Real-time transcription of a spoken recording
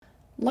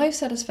Life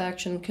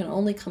satisfaction can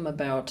only come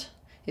about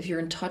if you're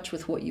in touch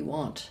with what you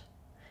want.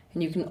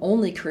 And you can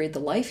only create the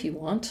life you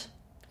want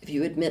if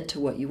you admit to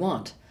what you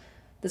want.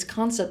 This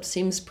concept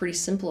seems pretty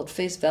simple at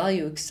face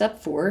value,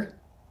 except for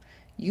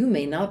you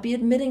may not be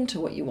admitting to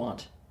what you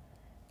want.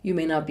 You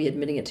may not be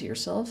admitting it to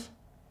yourself,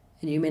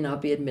 and you may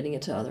not be admitting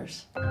it to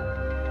others.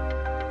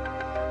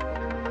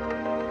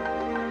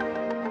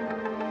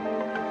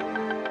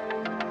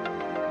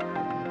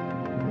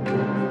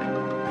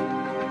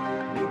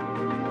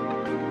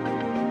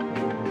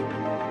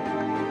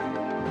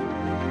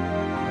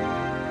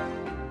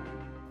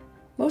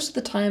 Most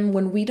of the time,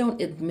 when we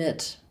don't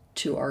admit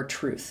to our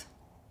truth,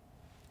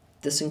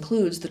 this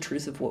includes the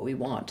truth of what we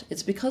want,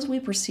 it's because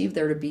we perceive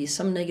there to be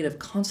some negative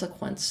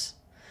consequence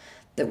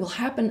that will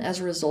happen as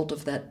a result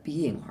of that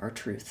being our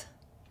truth.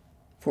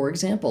 For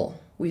example,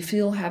 we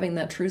feel having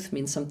that truth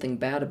means something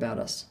bad about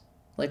us,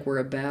 like we're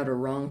a bad or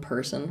wrong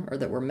person, or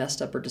that we're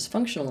messed up or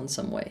dysfunctional in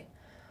some way.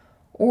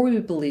 Or we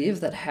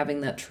believe that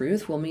having that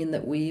truth will mean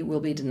that we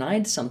will be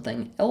denied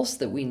something else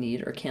that we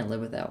need or can't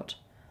live without.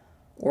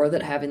 Or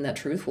that having that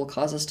truth will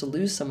cause us to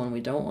lose someone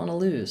we don't want to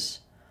lose.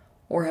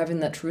 Or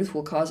having that truth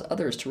will cause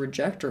others to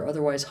reject or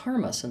otherwise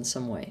harm us in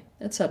some way,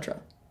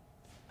 etc.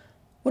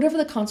 Whatever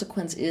the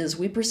consequence is,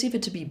 we perceive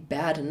it to be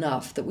bad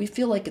enough that we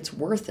feel like it's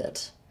worth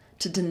it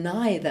to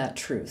deny that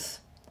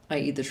truth,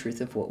 i.e. the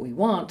truth of what we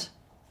want,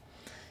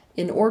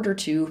 in order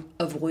to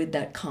avoid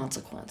that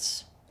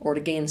consequence, or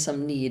to gain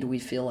some need we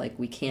feel like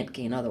we can't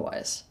gain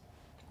otherwise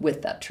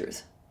with that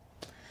truth.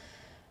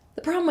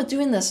 The problem with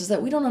doing this is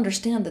that we don't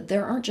understand that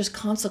there aren't just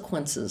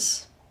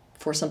consequences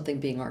for something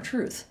being our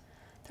truth.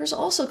 There's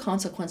also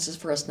consequences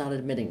for us not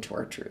admitting to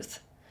our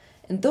truth.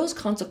 And those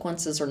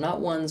consequences are not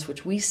ones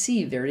which we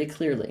see very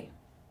clearly.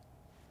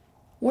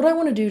 What I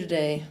want to do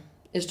today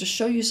is to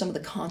show you some of the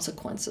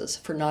consequences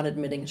for not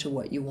admitting to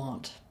what you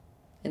want.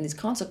 And these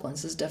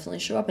consequences definitely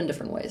show up in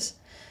different ways.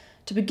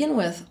 To begin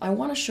with, I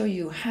want to show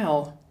you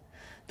how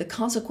the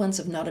consequence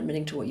of not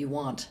admitting to what you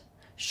want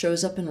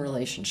shows up in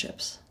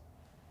relationships.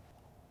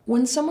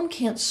 When someone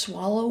can't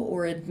swallow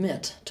or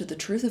admit to the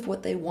truth of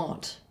what they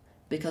want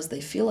because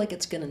they feel like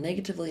it's going to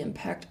negatively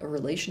impact a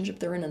relationship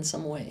they're in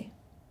some way,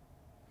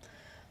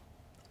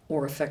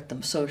 or affect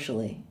them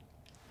socially,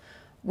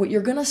 what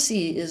you're going to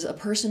see is a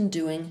person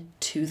doing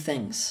two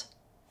things.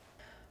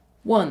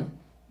 One,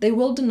 they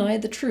will deny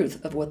the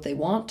truth of what they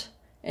want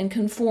and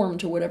conform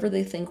to whatever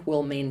they think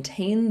will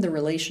maintain the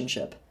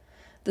relationship.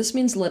 This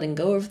means letting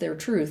go of their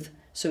truth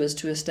so as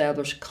to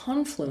establish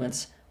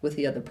confluence with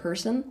the other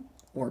person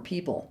or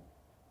people.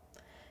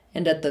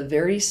 And at the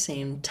very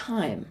same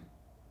time,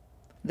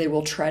 they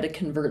will try to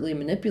covertly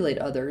manipulate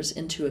others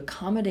into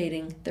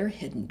accommodating their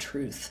hidden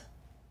truth.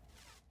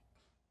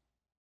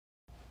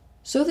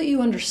 So that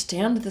you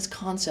understand this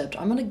concept,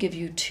 I'm going to give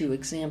you two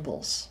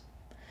examples.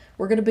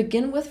 We're going to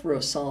begin with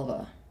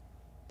Rosalva.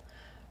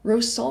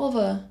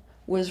 Rosalva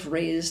was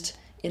raised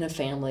in a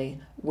family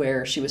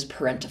where she was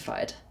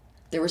parentified.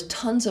 There was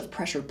tons of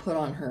pressure put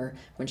on her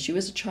when she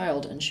was a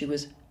child, and she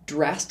was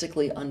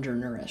drastically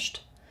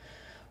undernourished.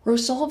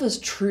 Rosalva's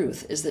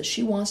truth is that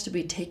she wants to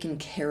be taken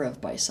care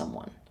of by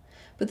someone.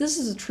 But this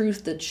is a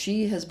truth that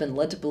she has been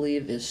led to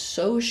believe is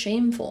so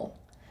shameful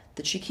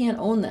that she can't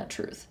own that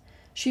truth.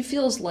 She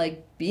feels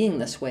like being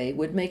this way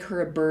would make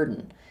her a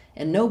burden,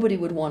 and nobody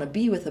would want to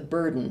be with a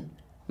burden,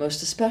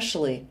 most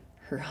especially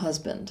her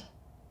husband.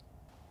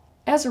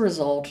 As a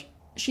result,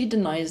 she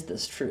denies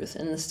this truth,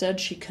 and instead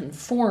she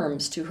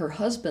conforms to her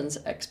husband's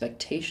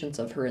expectations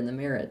of her in the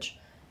marriage,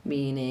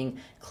 meaning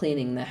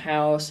cleaning the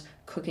house,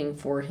 cooking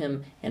for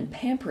him, and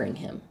pampering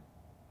him.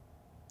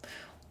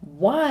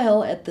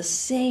 While at the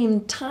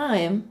same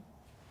time,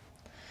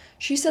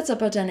 she sets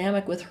up a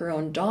dynamic with her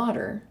own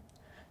daughter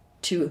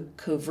to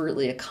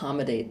covertly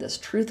accommodate this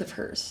truth of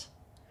hers.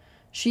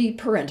 She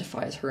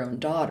parentifies her own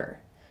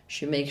daughter.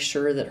 She makes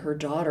sure that her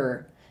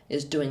daughter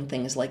is doing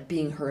things like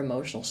being her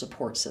emotional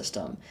support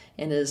system,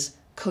 and is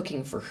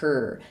cooking for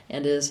her,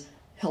 and is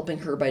helping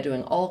her by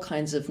doing all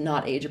kinds of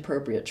not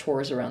age-appropriate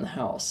chores around the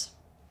house.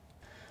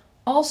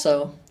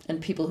 Also, and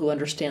people who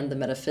understand the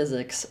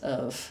metaphysics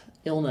of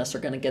illness are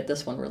going to get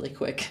this one really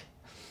quick,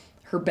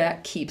 her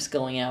back keeps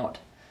going out.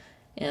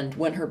 And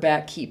when her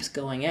back keeps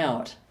going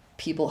out,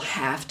 people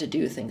have to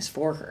do things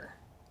for her,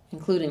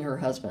 including her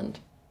husband,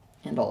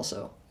 and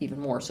also,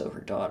 even more so,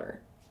 her daughter.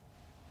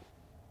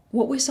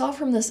 What we saw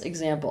from this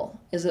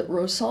example is that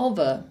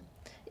Rosalva,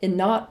 in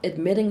not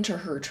admitting to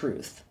her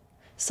truth,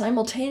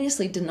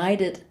 simultaneously denied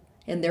it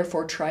and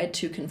therefore tried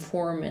to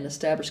conform and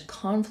establish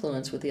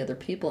confluence with the other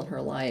people in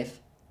her life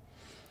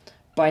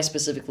by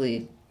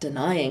specifically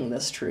denying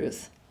this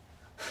truth,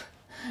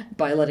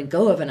 by letting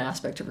go of an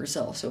aspect of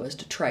herself so as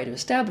to try to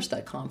establish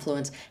that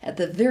confluence, at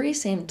the very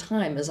same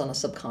time as on a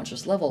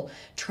subconscious level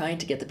trying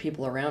to get the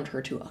people around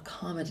her to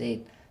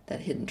accommodate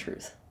that hidden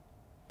truth.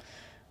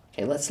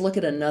 Okay, let's look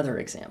at another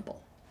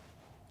example.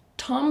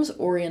 Tom's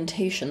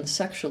orientation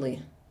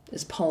sexually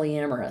is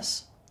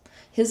polyamorous.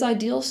 His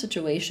ideal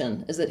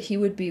situation is that he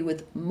would be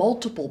with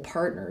multiple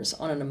partners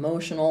on an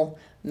emotional,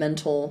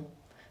 mental,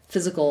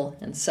 physical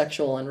and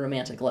sexual and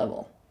romantic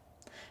level.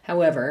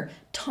 However,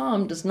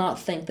 Tom does not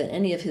think that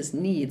any of his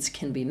needs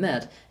can be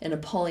met in a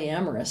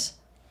polyamorous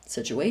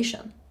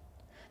situation.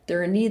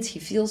 There are needs he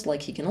feels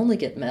like he can only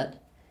get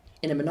met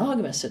in a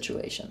monogamous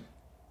situation.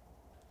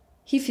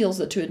 He feels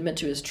that to admit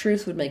to his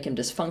truth would make him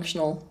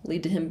dysfunctional,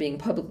 lead to him being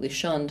publicly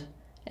shunned,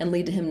 and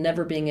lead to him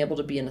never being able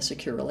to be in a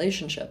secure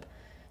relationship.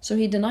 So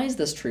he denies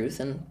this truth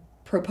and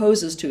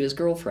proposes to his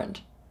girlfriend,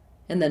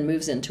 and then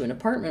moves into an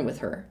apartment with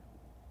her,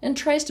 and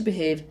tries to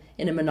behave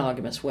in a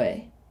monogamous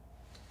way.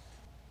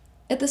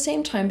 At the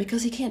same time,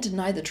 because he can't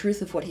deny the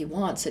truth of what he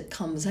wants, it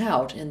comes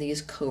out in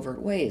these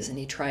covert ways, and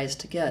he tries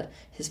to get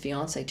his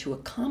fiancée to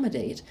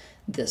accommodate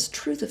this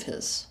truth of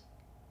his.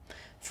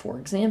 For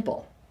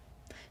example,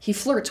 he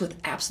flirts with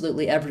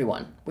absolutely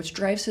everyone, which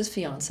drives his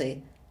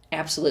fiancée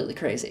absolutely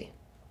crazy.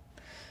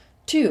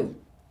 2,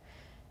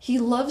 he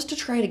loves to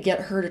try to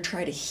get her to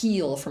try to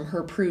heal from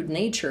her prude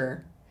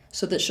nature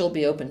so that she'll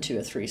be open to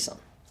a threesome.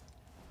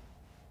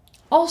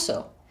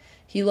 Also,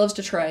 he loves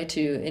to try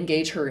to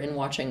engage her in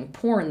watching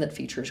porn that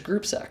features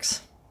group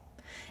sex.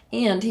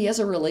 And he has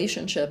a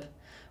relationship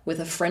with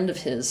a friend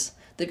of his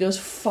that goes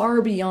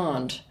far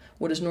beyond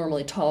what is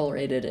normally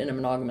tolerated in a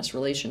monogamous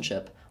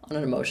relationship on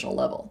an emotional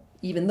level,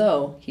 even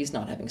though he's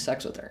not having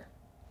sex with her.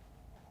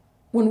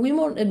 When we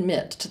won't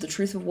admit to the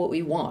truth of what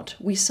we want,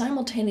 we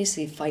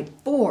simultaneously fight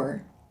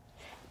for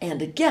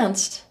and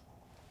against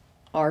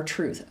our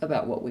truth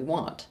about what we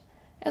want.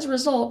 As a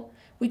result,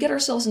 we get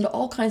ourselves into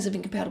all kinds of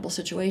incompatible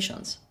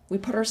situations. We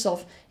put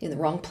ourselves in the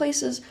wrong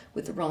places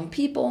with the wrong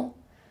people,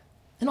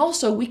 and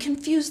also we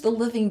confuse the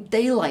living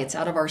daylights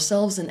out of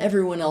ourselves and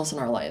everyone else in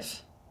our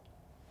life.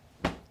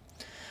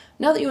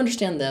 Now that you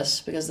understand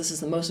this, because this is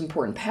the most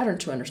important pattern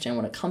to understand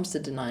when it comes to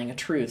denying a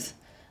truth,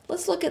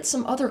 let's look at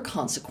some other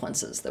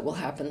consequences that will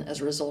happen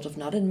as a result of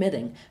not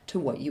admitting to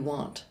what you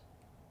want.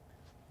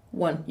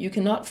 1, you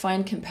cannot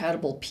find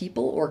compatible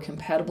people or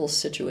compatible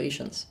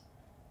situations.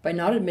 By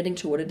not admitting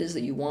to what it is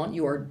that you want,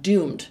 you are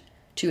doomed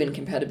to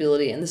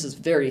incompatibility, and this is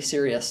very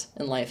serious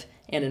in life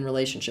and in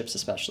relationships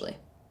especially.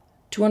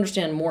 To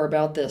understand more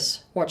about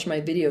this, watch my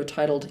video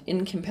titled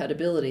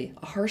Incompatibility,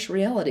 a Harsh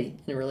Reality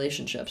in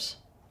Relationships.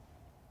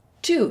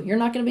 2, you're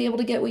not going to be able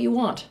to get what you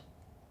want.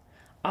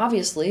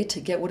 Obviously, to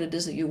get what it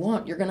is that you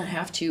want, you're going to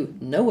have to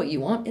know what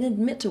you want and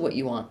admit to what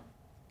you want.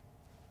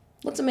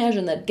 Let's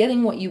imagine that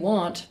getting what you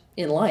want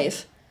in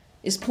life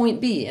is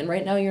point B, and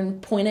right now you're in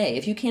point A.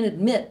 If you can't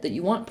admit that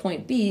you want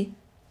point B,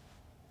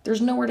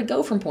 there's nowhere to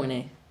go from point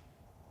A.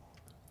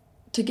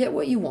 To get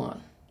what you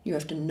want, you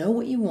have to know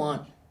what you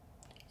want,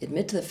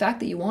 admit to the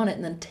fact that you want it,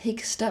 and then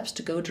take steps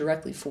to go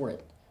directly for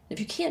it. If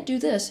you can't do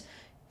this,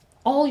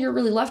 all you're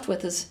really left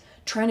with is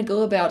trying to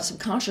go about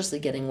subconsciously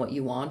getting what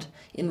you want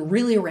in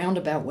really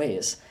roundabout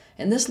ways,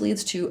 and this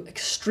leads to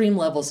extreme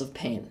levels of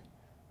pain.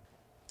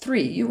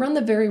 3, you run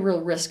the very real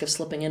risk of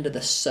slipping into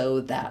the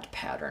so that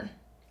pattern.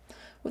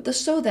 What the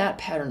so that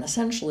pattern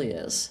essentially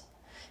is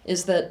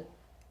that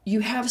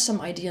you have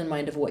some idea in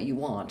mind of what you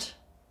want,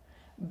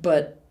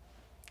 but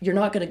you're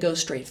not going to go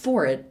straight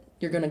for it.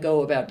 You're going to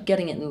go about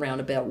getting it in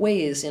roundabout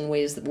ways, in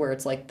ways where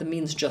it's like the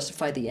means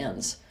justify the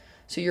ends.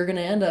 So you're going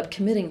to end up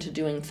committing to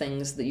doing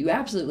things that you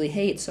absolutely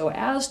hate so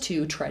as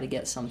to try to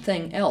get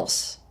something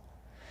else.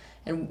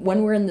 And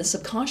when we're in the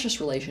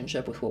subconscious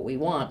relationship with what we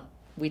want,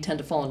 we tend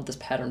to fall into this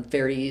pattern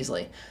very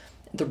easily.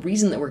 The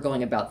reason that we're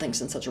going about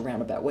things in such a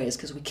roundabout way is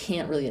because we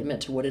can't really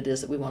admit to what it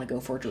is that we want to go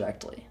for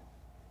directly.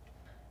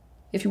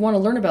 If you want to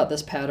learn about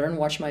this pattern,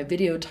 watch my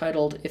video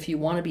titled, If You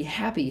Want to Be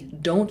Happy,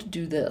 Don't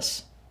Do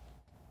This.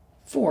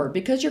 4,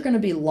 because you're going to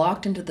be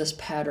locked into this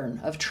pattern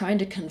of trying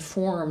to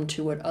conform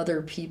to what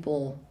other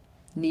people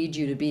need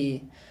you to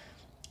be,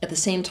 at the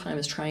same time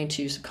as trying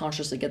to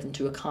subconsciously get them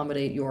to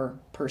accommodate your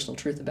personal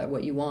truth about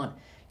what you want,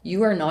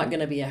 you are not going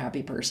to be a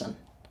happy person.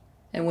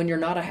 And when you're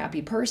not a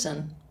happy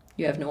person,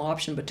 you have no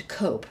option but to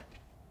cope.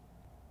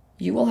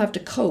 You will have to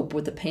cope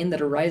with the pain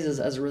that arises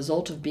as a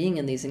result of being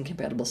in these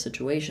incompatible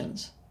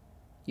situations.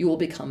 You will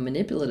become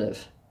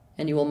manipulative,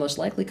 and you will most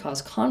likely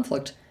cause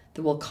conflict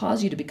that will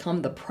cause you to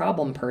become the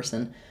problem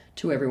person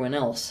to everyone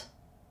else.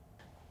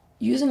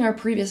 Using our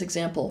previous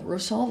example,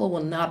 Rosalva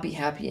will not be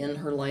happy in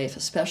her life,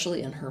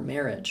 especially in her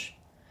marriage.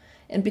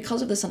 And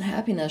because of this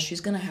unhappiness,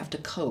 she's going to have to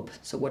cope.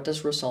 So what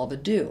does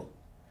Rosalva do?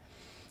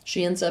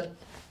 She ends up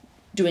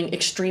doing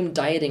extreme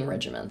dieting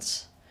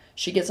regimens.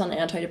 She gets on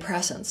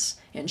antidepressants,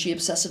 and she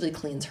obsessively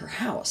cleans her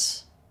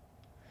house.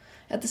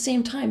 At the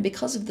same time,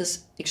 because of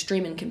this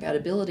extreme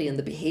incompatibility and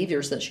the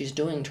behaviors that she's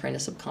doing, trying to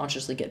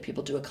subconsciously get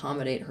people to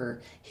accommodate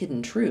her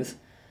hidden truth,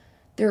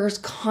 there is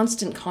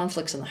constant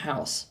conflicts in the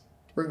house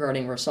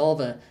regarding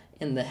Rosalva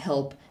and the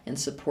help and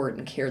support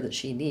and care that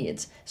she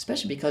needs,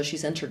 especially because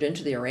she's entered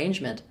into the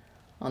arrangement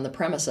on the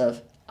premise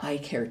of, I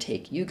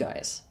caretake you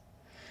guys.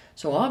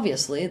 So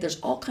obviously, there's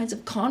all kinds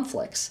of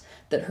conflicts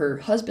that her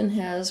husband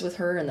has with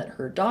her and that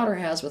her daughter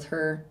has with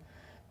her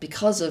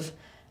because of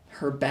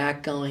her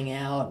back going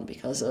out and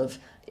because of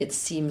it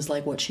seems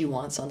like what she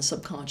wants on a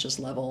subconscious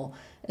level.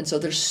 And so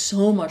there's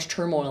so much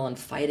turmoil and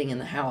fighting in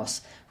the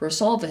house.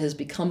 Rosalva has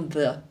become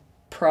the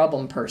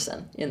problem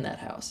person in that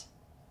house.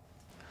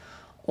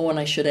 Oh, and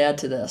I should add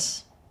to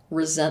this,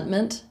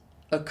 resentment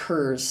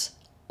occurs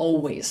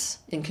always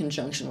in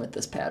conjunction with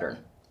this pattern.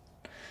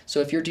 So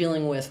if you're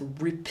dealing with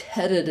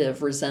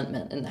repetitive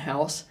resentment in the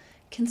house,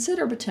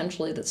 consider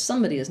potentially that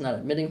somebody is not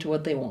admitting to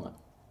what they want.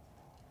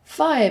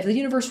 5, the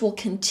universe will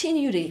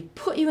continue to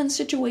put you in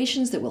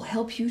situations that will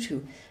help you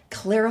to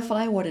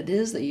clarify what it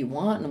is that you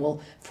want and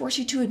will force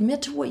you to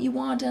admit to what you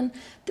want. And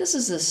this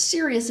is a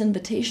serious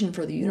invitation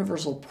for the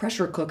universal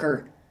pressure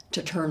cooker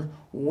to turn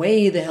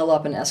way the hell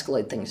up and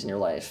escalate things in your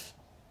life.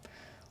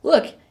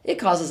 Look, it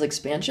causes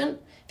expansion.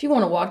 If you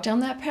want to walk down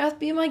that path,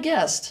 be my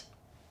guest.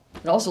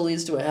 It also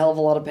leads to a hell of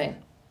a lot of pain.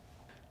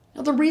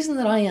 Now, the reason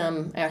that I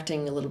am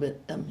acting a little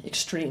bit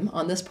extreme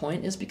on this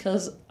point is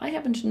because I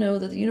happen to know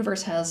that the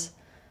universe has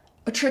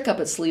a trick up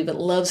its sleeve it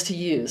loves to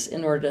use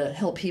in order to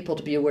help people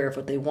to be aware of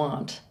what they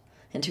want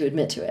and to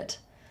admit to it.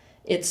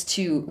 It's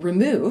to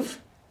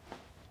remove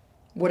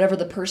whatever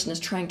the person is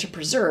trying to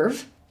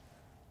preserve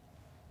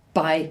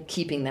by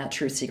keeping that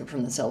truth secret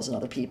from themselves and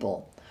other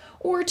people,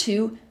 or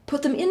to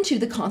put them into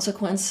the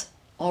consequence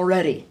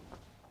already.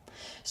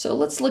 So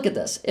let's look at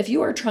this. If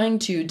you are trying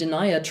to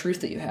deny a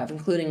truth that you have,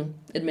 including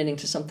admitting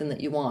to something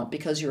that you want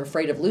because you're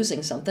afraid of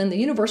losing something, the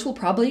universe will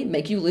probably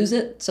make you lose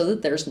it so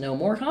that there's no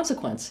more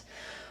consequence.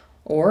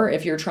 Or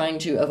if you're trying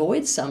to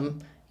avoid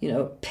some,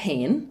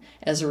 pain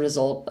as a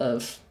result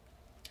of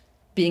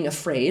being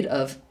afraid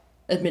of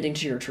admitting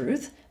to your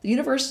truth, the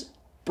universe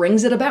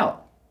brings it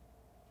about.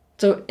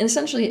 So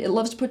essentially, it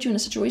loves to put you in a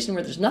situation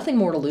where there's nothing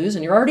more to lose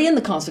and you're already in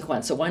the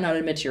consequence, so why not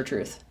admit to your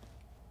truth?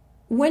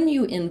 When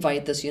you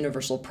invite this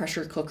universal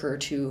pressure cooker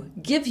to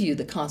give you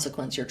the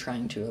consequence you're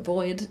trying to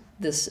avoid,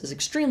 this is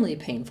extremely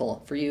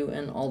painful for you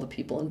and all the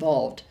people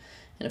involved.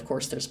 And of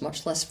course, there's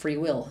much less free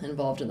will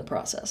involved in the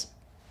process.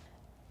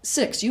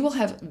 6, you will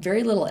have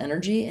very little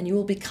energy and you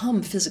will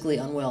become physically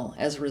unwell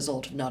as a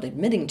result of not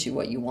admitting to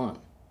what you want.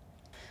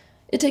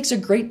 It takes a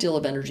great deal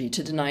of energy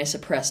to deny,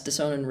 suppress,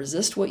 disown, and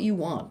resist what you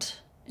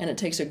want. And it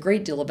takes a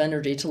great deal of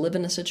energy to live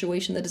in a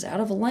situation that is out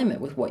of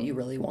alignment with what you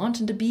really want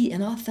and to be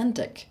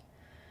inauthentic.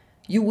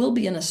 You will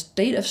be in a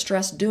state of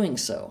stress doing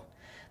so.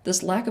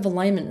 This lack of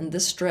alignment and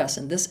this stress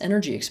and this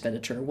energy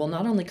expenditure will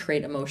not only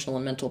create emotional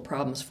and mental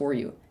problems for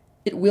you,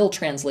 it will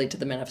translate to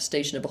the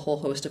manifestation of a whole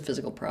host of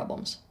physical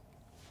problems.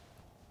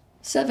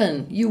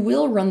 7, you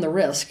will run the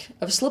risk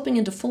of slipping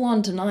into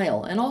full-on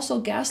denial and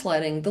also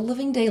gaslighting the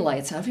living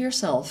daylights out of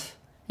yourself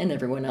and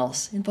everyone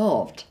else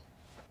involved.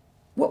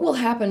 What will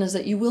happen is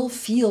that you will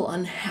feel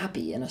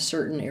unhappy in a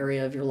certain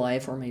area of your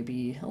life, or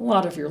maybe a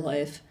lot of your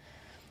life,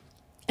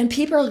 and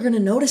people are going to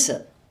notice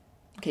it.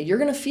 Okay, you're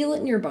going to feel it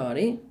in your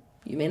body.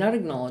 You may not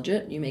acknowledge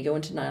it. You may go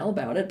into denial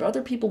about it, but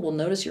other people will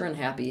notice you're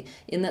unhappy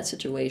in that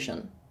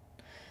situation.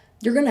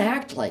 You're going to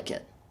act like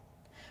it.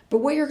 But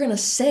what you're going to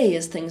say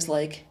is things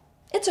like,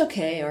 it's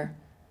okay, or,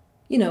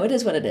 it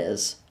is what it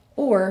is.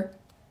 Or,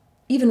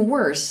 even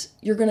worse,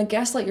 you're going to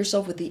gaslight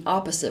yourself with the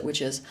opposite,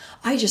 which is,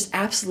 I just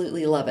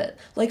absolutely love it.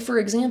 Like, for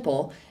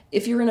example,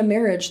 if you're in a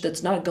marriage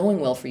that's not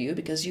going well for you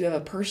because you have a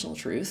personal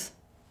truth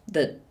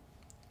that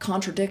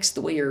contradicts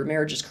the way your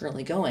marriage is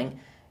currently going,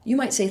 you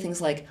might say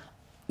things like,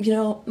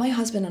 my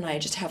husband and I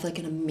just have like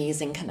an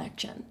amazing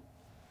connection.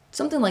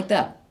 Something like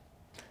that.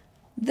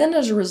 Then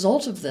as a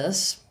result of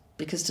this,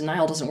 because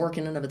denial doesn't work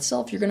in and of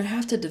itself, you're going to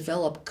have to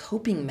develop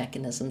coping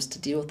mechanisms to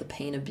deal with the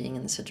pain of being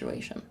in the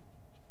situation.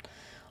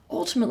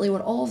 Ultimately,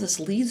 what all of this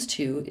leads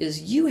to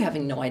is you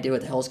having no idea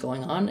what the hell is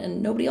going on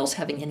and nobody else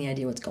having any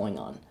idea what's going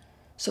on.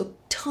 So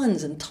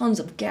tons and tons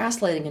of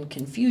gaslighting and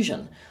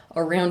confusion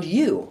around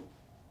you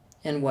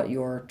and what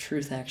your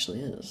truth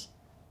actually is.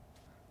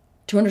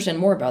 To understand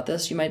more about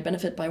this, you might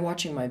benefit by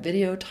watching my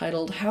video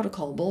titled How to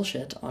Call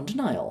Bullshit on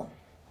Denial.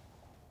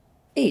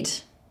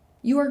 8,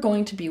 you are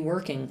going to be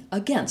working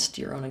against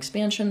your own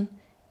expansion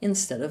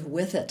instead of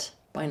with it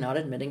by not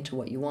admitting to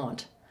what you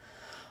want.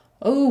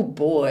 Oh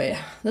boy,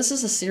 this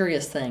is a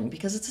serious thing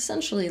because it's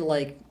essentially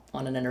like,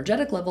 on an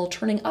energetic level,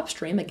 turning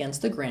upstream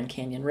against the Grand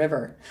Canyon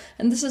River.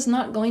 And this is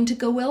not going to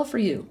go well for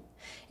you.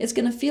 It's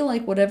going to feel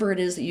like whatever it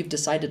is that you've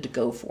decided to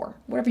go for,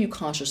 whatever you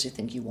consciously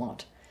think you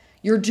want.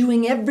 You're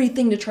doing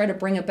everything to try to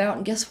bring about,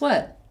 and guess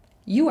what?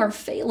 You are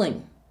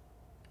failing.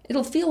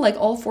 It'll feel like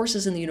all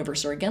forces in the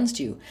universe are against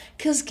you,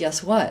 because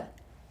guess what?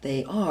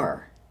 They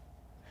are.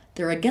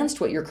 They're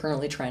against what you're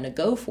currently trying to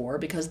go for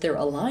because they're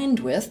aligned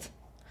with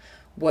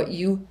what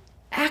you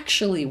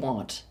actually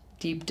want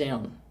deep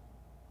down.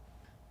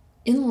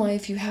 In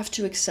life, you have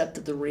to accept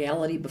that the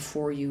reality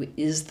before you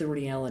is the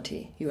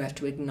reality. You have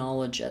to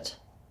acknowledge it.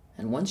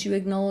 And once you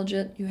acknowledge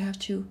it, you have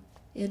to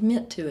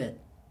admit to it.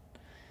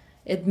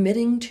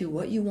 Admitting to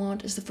what you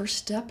want is the first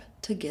step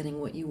to getting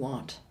what you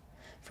want.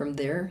 From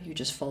there, you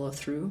just follow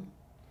through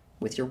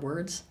with your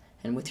words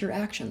and with your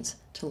actions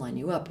to line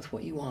you up with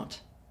what you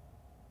want.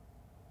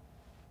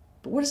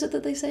 But what is it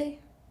that they say?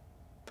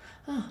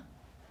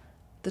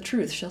 The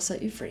truth shall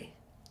set you free.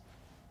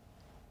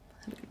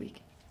 Have a good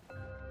week.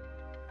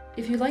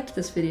 If you liked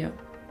this video,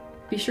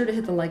 be sure to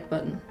hit the like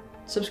button,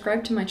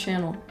 subscribe to my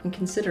channel, and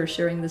consider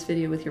sharing this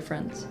video with your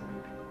friends.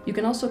 You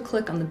can also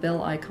click on the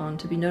bell icon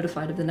to be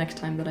notified of the next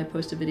time that I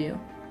post a video.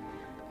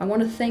 I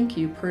want to thank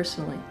you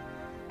personally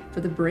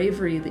for the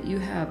bravery that you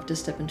have to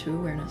step into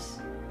awareness.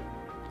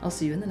 I'll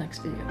see you in the next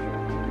video.